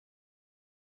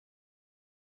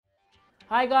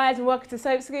Hi guys and welcome to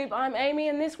Soap Scoop. I'm Amy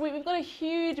and this week we've got a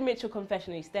huge Mitchell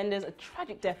confession in EastEnders, a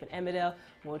tragic death in Emmerdale,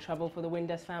 more trouble for the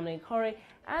Windass family in Corrie,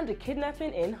 and a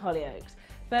kidnapping in Hollyoaks.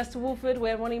 First to Wolford,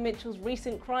 where Ronnie Mitchell's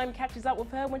recent crime catches up with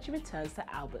her when she returns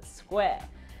to Albert Square.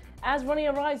 As Ronnie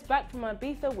arrives back from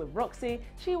Ibiza with Roxy,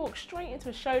 she walks straight into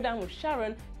a showdown with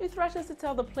Sharon, who threatens to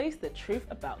tell the police the truth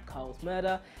about Cole's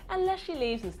murder unless she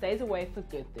leaves and stays away for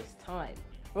good this time.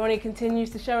 Ronnie continues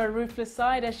to show her ruthless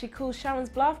side as she calls Sharon's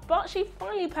bluff, but she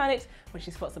finally panics when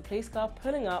she spots a police car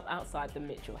pulling up outside the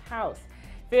Mitchell house.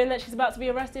 Fearing that she's about to be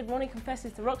arrested, Ronnie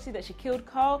confesses to Roxy that she killed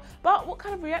Carl, but what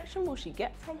kind of reaction will she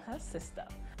get from her sister?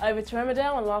 Over to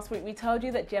Emmerdale, and last week we told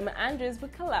you that Gemma Andrews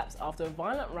would collapse after a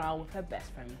violent row with her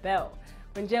best friend Belle.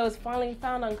 When Jill was finally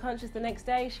found unconscious the next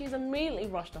day, she's immediately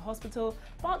rushed to hospital,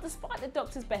 but despite the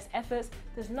doctor's best efforts,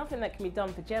 there's nothing that can be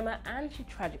done for Gemma and she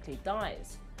tragically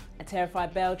dies. A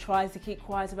terrified Belle tries to keep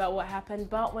quiet about what happened,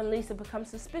 but when Lisa becomes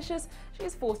suspicious, she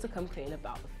is forced to come clean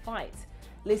about the fight.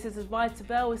 Lisa's advice to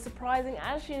Belle is surprising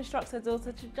as she instructs her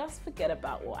daughter to just forget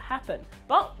about what happened.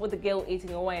 But with the guilt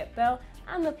eating away at Belle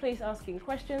and the police asking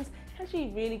questions, can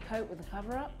she really cope with the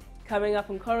cover-up? Coming up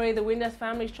in Corrie, the Windass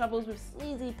family's troubles with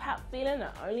sleazy Pat Phelan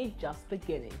are only just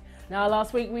beginning. Now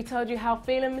last week we told you how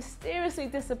Phelan mysteriously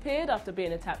disappeared after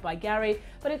being attacked by Gary,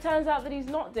 but it turns out that he's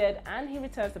not dead and he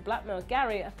returns to blackmail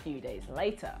Gary a few days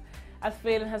later. As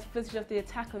Phelan has footage of the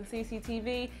attack on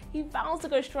CCTV, he vows to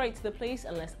go straight to the police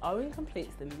unless Owen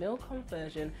completes the meal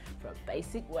conversion for a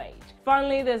basic wage.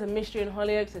 Finally, there's a mystery in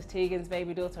Hollyoaks as Tegan's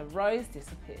baby daughter Rose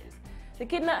disappears. The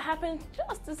kidnap happened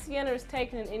just as Sienna is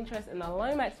taking an interest in the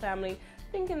Lomax family,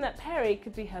 thinking that Perry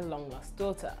could be her long-lost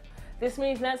daughter. This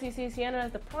means Nancy sees Sienna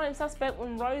as the prime suspect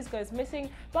when Rose goes missing,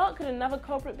 but could another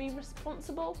culprit be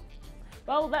responsible?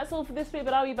 Well, that's all for this week,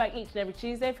 but I'll be back each and every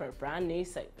Tuesday for a brand new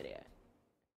soap video.